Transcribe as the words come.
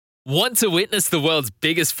Want to witness the world's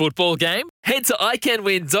biggest football game? Head to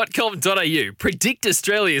iCanWin.com.au, predict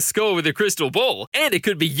Australia's score with a crystal ball, and it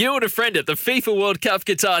could be you and a friend at the FIFA World Cup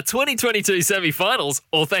Qatar 2022 semi-finals,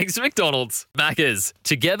 all thanks to McDonald's. Maccas,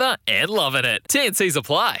 together and loving it. TNCs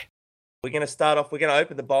apply. We're going to start off, we're going to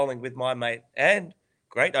open the bowling with my mate and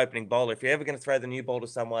great opening bowler. If you're ever going to throw the new ball to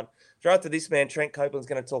someone, throw it to this man. Trent Copeland's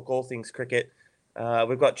going to talk all things cricket.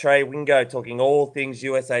 We've got Trey Wingo talking all things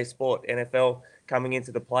USA sport, NFL coming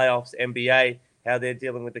into the playoffs, NBA, how they're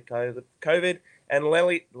dealing with the COVID, and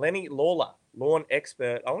Lenny Lawler, lawn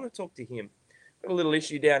expert. I want to talk to him. Got a little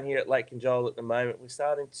issue down here at Lake Conjola at the moment. We're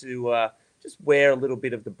starting to just wear a little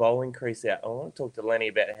bit of the bowling crease out. I want to talk to Lenny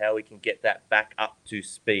about how we can get that back up to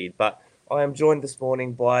speed. But I am joined this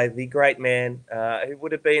morning by the great man who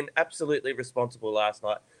would have been absolutely responsible last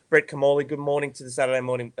night, Brett Kamali. Good morning to the Saturday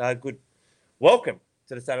morning. Welcome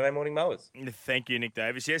to the Saturday Morning Mowers. Thank you, Nick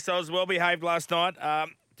Davis. Yes, I was well behaved last night.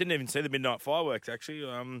 Didn't even see the midnight fireworks, actually.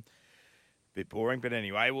 Bit boring, but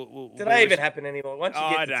anyway. Did they even happen anymore? Once you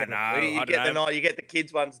I get don't know. You get the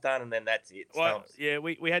kids ones done, and then that's it. Well, yeah,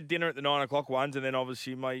 we had dinner at the 9 o'clock ones, and then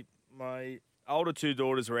obviously my older two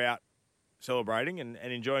daughters were out celebrating and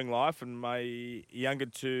enjoying life, and my younger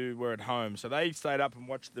two were at home. So they stayed up and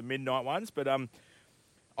watched the midnight ones. But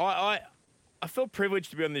I felt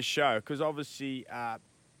privileged to be on this show because obviously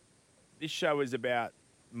this show is about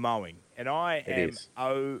mowing. And I am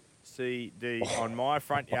OCD on my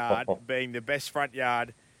front yard being the best front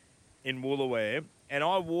yard in Woolooware. And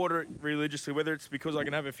I water it religiously, whether it's because I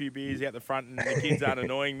can have a few beers out the front and the kids aren't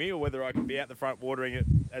annoying me, or whether I can be out the front watering it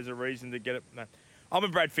as a reason to get it. No. I'm a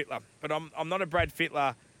Brad Fittler, but I'm not a Brad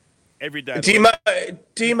Fittler every day. Do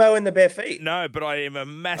you mow in the bare feet? No, but I am a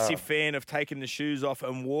massive fan of taking the shoes off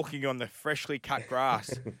and walking on the freshly cut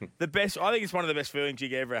grass. I think it's one of the best feelings you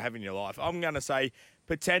can ever have in your life. I'm going to say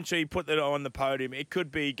potentially put that on the podium. It could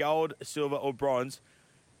be gold, silver, or bronze.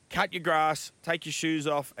 Cut your grass, take your shoes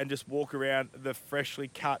off, and just walk around the freshly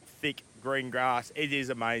cut, thick green grass. It is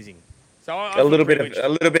amazing. So a little bit of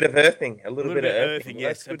earthing, a little bit of earthing.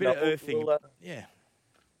 Yes, a bit of earthing. Yeah.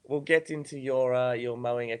 We'll get into your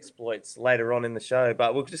mowing exploits later on in the show,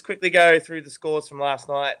 but we'll just quickly go through the scores from last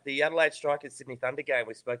night. The Adelaide Strikers Sydney Thunder game,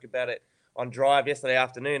 we spoke about it on Drive yesterday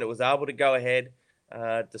afternoon. It was able to go ahead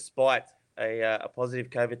despite a positive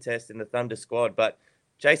COVID test in the Thunder squad. But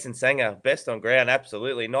Jason Sanger, best on ground,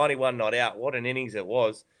 absolutely. 91 not out. What an innings it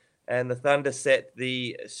was. And the Thunder set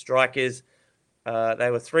the Strikers. They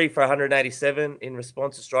were 3 for 187. In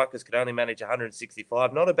response, the Strikers could only manage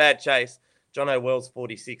 165. Not a bad chase. John O'Well's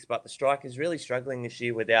 46, but the Strikers really struggling this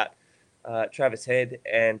year without Travis Head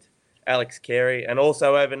and Alex Carey, and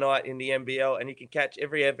also overnight in the NBL. And you can catch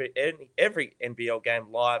every NBL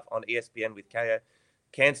game live on ESPN with KO.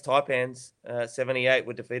 Cairns Taipans 78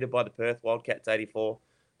 were defeated by the Perth Wildcats 84.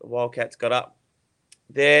 The Wildcats got up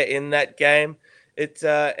there in that game.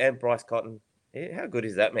 And Bryce Cotton. How good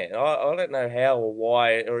is that man? I don't know how or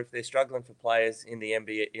why, or if they're struggling for players in the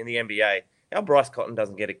NBA. How Bryce Cotton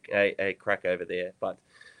doesn't get a crack over there. But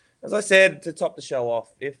as I said, to top the show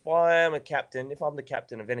off, if I'm the captain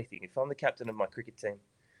of anything, if I'm the captain of my cricket team,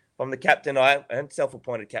 if I'm the captain, I am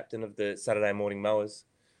self-appointed captain of the Saturday Morning Mowers,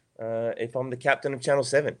 if I'm the captain of Channel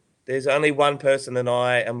 7, there's only one person that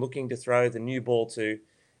I am looking to throw the new ball to.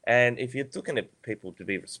 And if you're looking at people to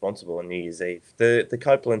be responsible on New Year's Eve, the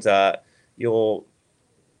Copelands are your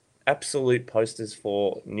absolute posters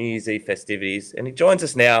for New Year's Eve festivities. And he joins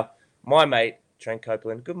us now, my mate, Trent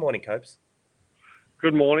Copeland. Good morning, Copes.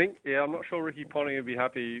 Good morning. Yeah, I'm not sure Ricky Ponting would be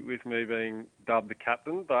happy with me being dubbed the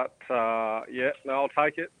captain, but I'll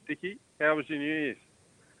take it. Dickie, how was your New Year's?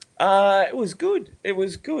 It was good. It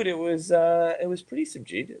was pretty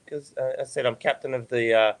subdued because I said I'm captain of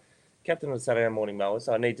the Saturday Morning Mowers,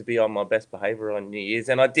 so I need to be on my best behaviour on New Year's.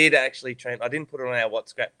 And I did actually, Trent. I didn't put it on our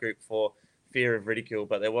WhatsApp group for fear of ridicule,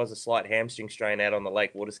 but there was a slight hamstring strain out on the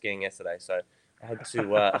lake water skiing yesterday, so I had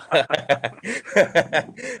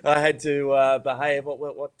to behave.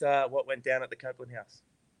 What went down at the Copeland house?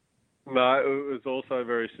 No, it was also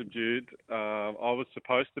very subdued. I was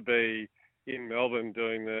supposed to be in Melbourne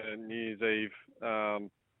doing the New Year's Eve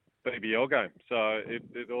BBL game, so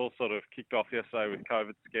it all sort of kicked off yesterday with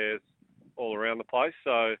COVID scares all around the place.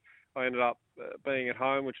 So I ended up being at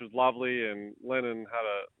home, which was lovely, and Lennon had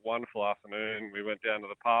a wonderful afternoon. We went down to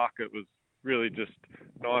the park. It was really just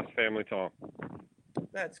nice family time.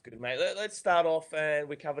 That's good, mate. Let's start off, and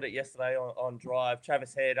we covered it yesterday on Drive.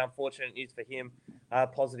 Travis Head, unfortunate news for him,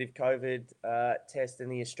 positive COVID test in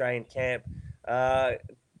the Australian camp. The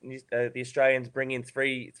Australians bring in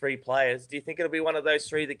three players. Do you think it'll be one of those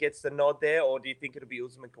three that gets the nod there, or do you think it'll be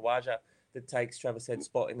Usman Khawaja that takes Travis Head's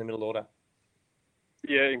spot in the middle order?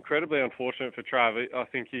 Yeah, incredibly unfortunate for Trav. I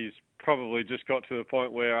think he's probably just got to the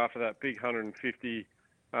point where after that big 150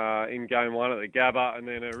 in game one at the Gabba, and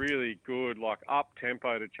then a really good up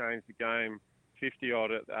tempo to change the game, 50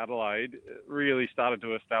 odd at Adelaide, really started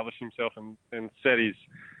to establish himself and set his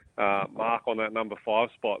mark on that number 5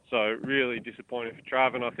 spot. So really disappointing for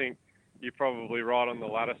Trav, and I think you're probably right on the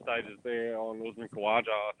latter stages there on Usman Khawaja.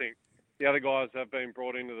 I think the other guys have been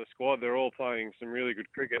brought into the squad. They're all playing some really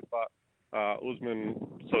good cricket, but Usman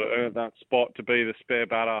sort of earned that spot to be the spare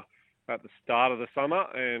batter at the start of the summer,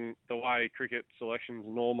 and the way cricket selections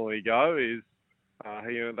normally go is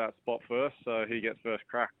he earned that spot first, so he gets first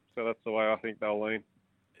crack. So that's the way I think they'll lean.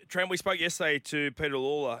 Trent, we spoke yesterday to Peter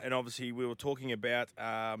Lawler, and obviously we were talking about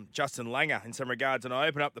Justin Langer in some regards, and I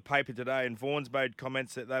opened up the paper today, and Vaughan's made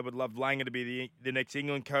comments that they would love Langer to be the next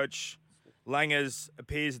England coach. Langer's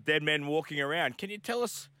appears dead men walking around. Can you tell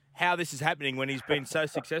us how this is happening when he's been so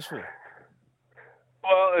successful?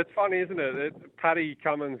 Well, it's funny, isn't it? Paddy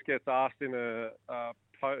Cummins gets asked in a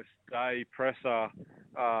post-day presser,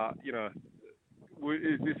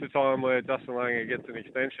 is this a time where Justin Langer gets an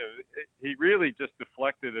extension? He really just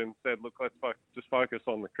deflected and said, look, let's just focus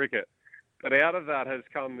on the cricket. But out of that has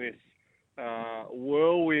come this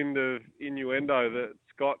whirlwind of innuendo that's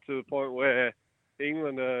got to the point where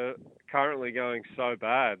England are currently going so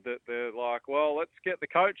bad that they're like, well, let's get the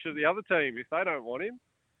coach of the other team if they don't want him.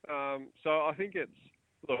 So I think it's,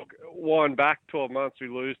 wind back 12 months, we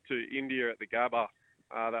lose to India at the Gabba.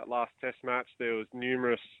 That last test match, there was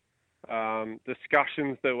numerous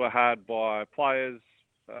discussions that were had by players,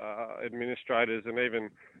 administrators, and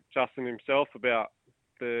even Justin himself about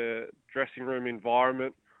the dressing room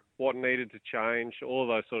environment, what needed to change, all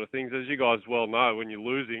those sort of things. As you guys well know, when you're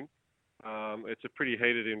losing, it's a pretty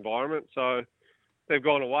heated environment. So they've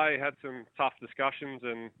gone away, had some tough discussions,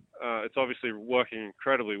 and it's obviously working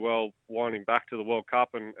incredibly well, winding back to the World Cup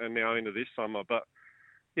and now into this summer. But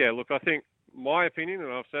yeah, look, I think my opinion,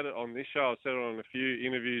 and I've said it on this show, I've said it on a few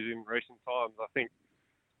interviews in recent times, I think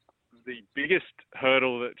the biggest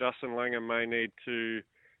hurdle that Justin Langer may need to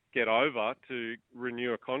get over to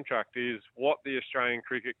renew a contract is what the Australian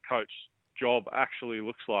cricket coach job actually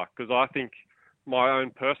looks like. Because I think, my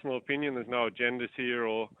own personal opinion, there's no agendas here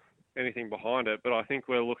or anything behind it, but I think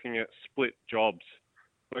we're looking at split jobs.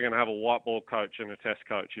 We're going to have a white ball coach and a test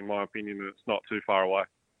coach, in my opinion, and it's not too far away.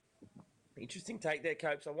 Interesting take there,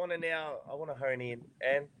 Copes. I want to hone in,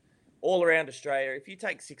 and all around Australia, if you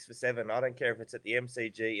take 6 for 7, I don't care if it's at the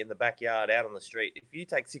MCG, in the backyard, out on the street, if you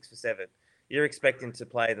take 6 for 7, you're expecting to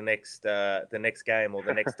play the next game or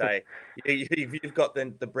the next day. You've got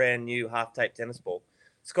the brand new half-tape tennis ball.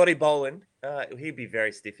 Scotty Boland, he'd be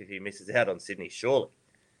very stiff if he misses out on Sydney, surely.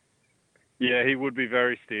 Yeah, he would be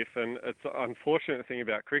very stiff, and it's an unfortunate thing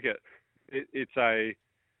about cricket. It's a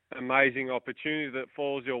amazing opportunity that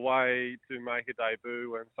falls your way to make a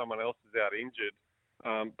debut when someone else is out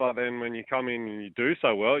injured. But then when you come in and you do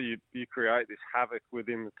so well, you create this havoc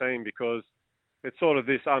within the team, because it's sort of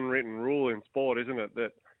this unwritten rule in sport, isn't it,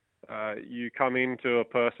 that you come into a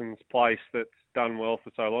person's place that's done well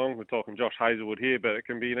for so long. We're talking Josh Hazlewood here, but it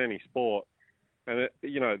can be in any sport. And,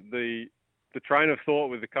 the train of thought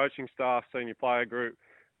with the coaching staff, senior player group,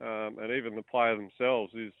 and even the player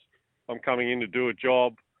themselves is, I'm coming in to do a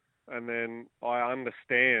job, and then I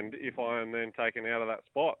understand if I am then taken out of that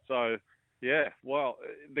spot. So, yeah, well,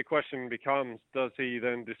 the question becomes, does he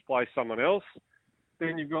then displace someone else?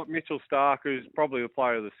 Then you've got Mitchell Starc, who's probably the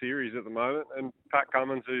player of the series at the moment, and Pat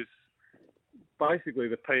Cummins, who's basically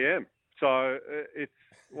the PM. So it's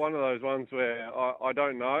one of those ones where I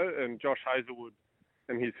don't know, and Josh Hazlewood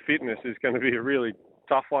and his fitness is going to be a really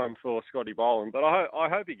tough one for Scotty Boland. But I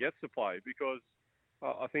hope he gets to play, because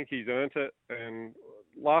I think he's earned it. And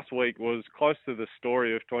last week was close to the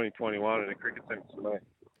story of 2021 in a cricket sense for me.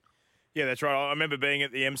 Yeah, that's right. I remember being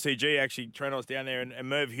at the MCG, actually. Trent, I was down there, and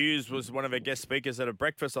Merv Hughes was one of our guest speakers at a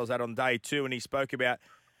breakfast I was at on day 2, and he spoke about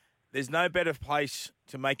there's no better place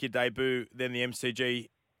to make your debut than the MCG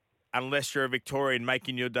unless you're a Victorian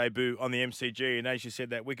making your debut on the MCG. And as you said,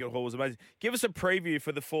 that wicket haul was amazing. Give us a preview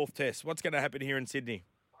for the 4th test. What's going to happen here in Sydney?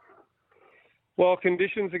 Well,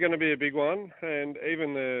 conditions are going to be a big one, and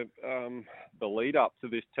even the lead up to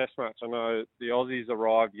this test match. I know the Aussies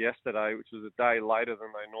arrived yesterday, which was a day later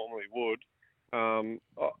than they normally would.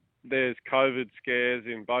 There's COVID scares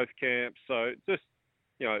in both camps, so just,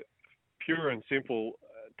 pure and simple,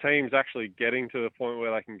 teams actually getting to the point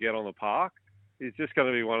where they can get on the park is just going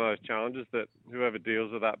to be one of those challenges that whoever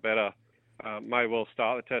deals with that better may well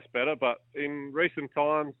start the test better. But in recent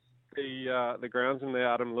times, the groundsman there,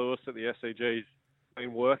 Adam Lewis at the SCG's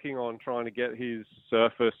been working on trying to get his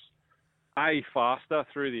surface faster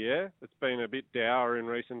through the air. It's been a bit dour in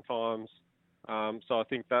recent times. So I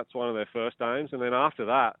think that's one of their first aims. And then after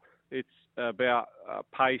that, it's about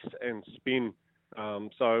pace and spin.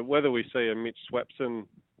 So whether we see a Mitch Swepson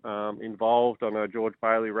involved, I know George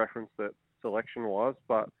Bailey referenced that selection-wise,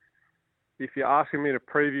 but if you're asking me to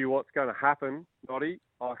preview what's going to happen, Noddy,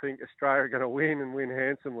 I think Australia are going to win and win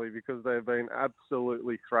handsomely because they've been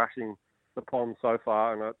absolutely thrashing the pond so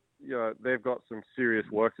far, and they've got some serious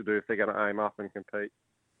work to do if they're going to aim up and compete.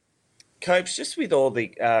 Copes, just with all the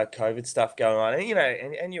COVID stuff going on,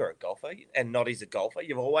 and you're a golfer, and Noddy's a golfer,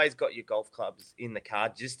 you've always got your golf clubs in the car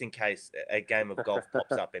just in case a game of golf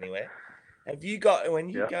pops up anywhere. Have you got, when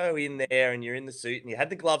you go in there and you're in the suit and you had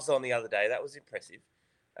the gloves on the other day, that was impressive.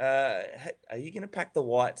 Are you going to pack the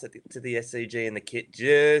whites to the SCG and the kit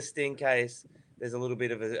just in case there's a little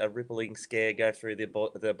bit of a rippling scare go through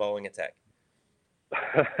the bowling attack?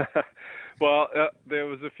 Well, there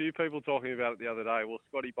was a few people talking about it the other day. Well,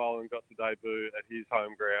 Scotty Boland got to debut at his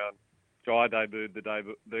home ground. Jai debuted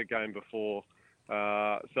the game before,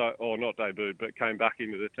 or not debuted, but came back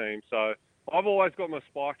into the team. So I've always got my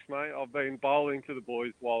spikes, mate. I've been bowling to the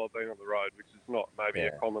boys while I've been on the road, which is not maybe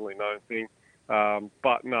a commonly known thing.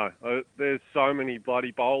 But no, there's so many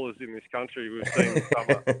bloody bowlers in this country we've seen this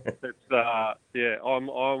summer. It's,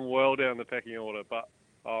 I'm well down the pecking order, but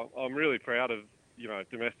I'm really proud of,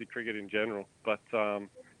 domestic cricket in general. But,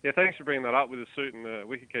 thanks for bringing that up with the suit and the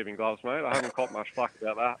wicket-keeping gloves, mate. I haven't caught much flack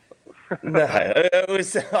about that. No, it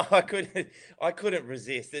was, I couldn't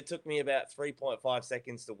resist. It took me about 3.5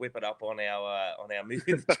 seconds to whip it up on our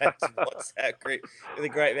moving the chat WhatsApp group with the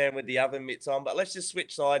great man with the oven mitts on. But let's just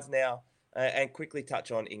switch sides now. And quickly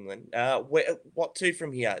touch on England. What to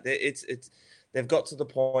from here? They've got to the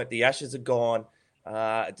point. The Ashes are gone.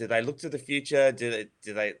 Do they look to the future? Do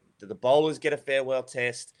the bowlers get a farewell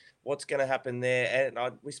test? What's going to happen there?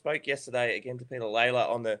 And we spoke yesterday again to Peter Layla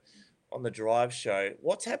on the Drive show.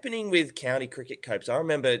 What's happening with county cricket, Copes? I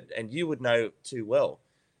remember, and you would know too well,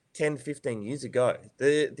 10, 15 years ago,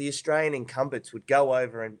 the Australian incumbents would go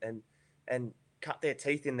over and cut their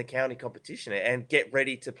teeth in the county competition and get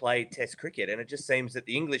ready to play Test cricket. And it just seems that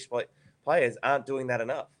the English players aren't doing that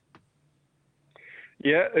enough.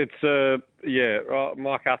 Yeah,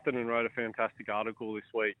 Mike Atherton wrote a fantastic article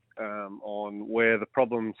this week on where the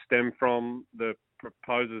problems stem from, the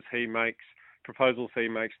proposals he makes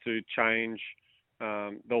to change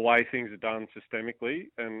the way things are done systemically.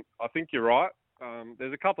 And I think you're right.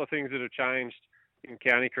 There's a couple of things that have changed in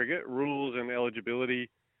county cricket. Rules and eligibility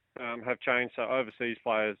have changed, so overseas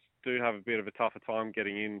players do have a bit of a tougher time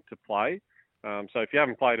getting in to play. So if you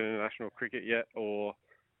haven't played international cricket yet or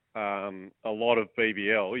a lot of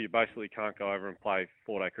BBL, you basically can't go over and play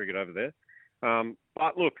four-day cricket over there.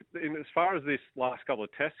 But look, as far as this last couple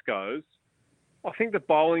of tests goes, I think the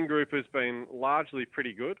bowling group has been largely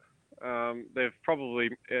pretty good. They've probably,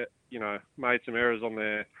 made some errors on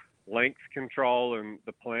their length control and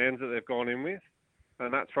the plans that they've gone in with.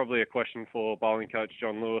 And that's probably a question for bowling coach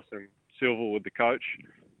John Lewis and Silverwood, the coach.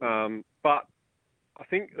 But I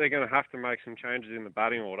think they're going to have to make some changes in the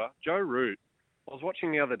batting order. Joe Root, I was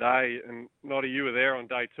watching the other day, and Noddy, you were there on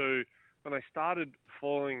day 2, when they started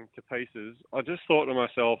falling to pieces. I just thought to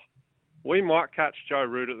myself, we might catch Joe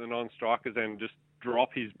Root at the non-strikers and just drop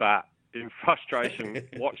his bat in frustration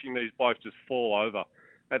watching these blokes just fall over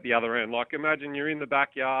at the other end. Like, imagine you're in the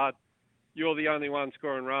backyard, you're the only one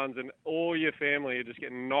scoring runs, and all your family are just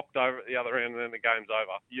getting knocked over at the other end, and then the game's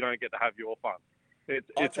over. You don't get to have your fun.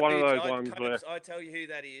 It's one of those ones where... I tell you who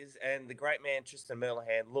that is, and the great man Tristan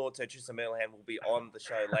Merlihan, Lord Sir Tristan Merlihan, will be on the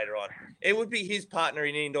show later on. It would be his partner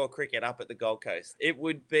in indoor cricket up at the Gold Coast. It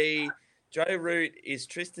would be... Joe Root is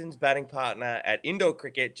Tristan's batting partner at indoor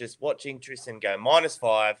cricket, just watching Tristan go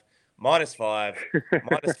 -5, -5,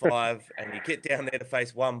 -5, and you get down there to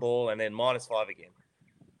face one ball and then -5 again.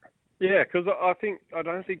 Yeah, because I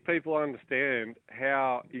don't think people understand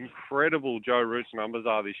how incredible Joe Root's numbers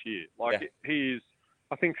are this year. He is,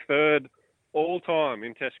 I think, third all time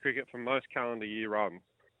in Test cricket for most calendar year runs.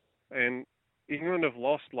 And England have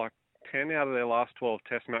lost 10 out of their last 12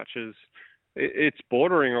 Test matches. It's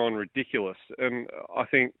bordering on ridiculous. And I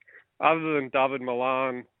think other than David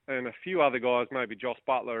Malan and a few other guys, maybe Joss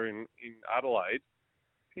Butler in Adelaide,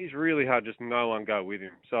 he's really had just no one go with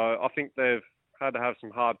him. So I think they've had to have some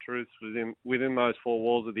hard truths within those four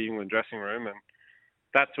walls of the England dressing room, and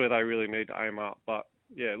that's where they really need to aim up. But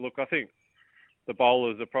yeah, look, I think the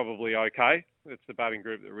bowlers are probably okay. It's the batting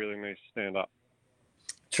group that really needs to stand up.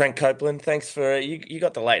 Trent Copeland, thanks for you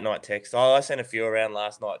got the late night text. I sent a few around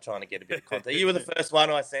last night trying to get a bit of content. You were the first one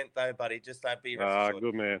I sent though, buddy. Just don't be rest assured.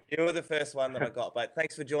 Good man. You were the first one that I got. But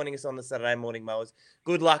thanks for joining us on the Saturday Morning Mowers.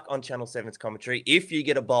 Good luck on Channel 7's commentary. If you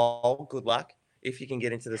get a bowl, good luck. If you can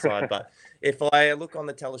get into the side. But if I look on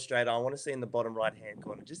the telestrator, I want to see in the bottom right-hand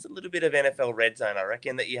corner just a little bit of NFL Red Zone. I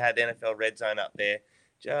reckon that you had NFL Red Zone up there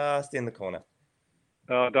just in the corner.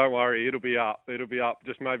 Don't worry, it'll be up.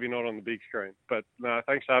 Just maybe not on the big screen. But no,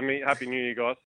 thanks for having me. Happy New Year, guys.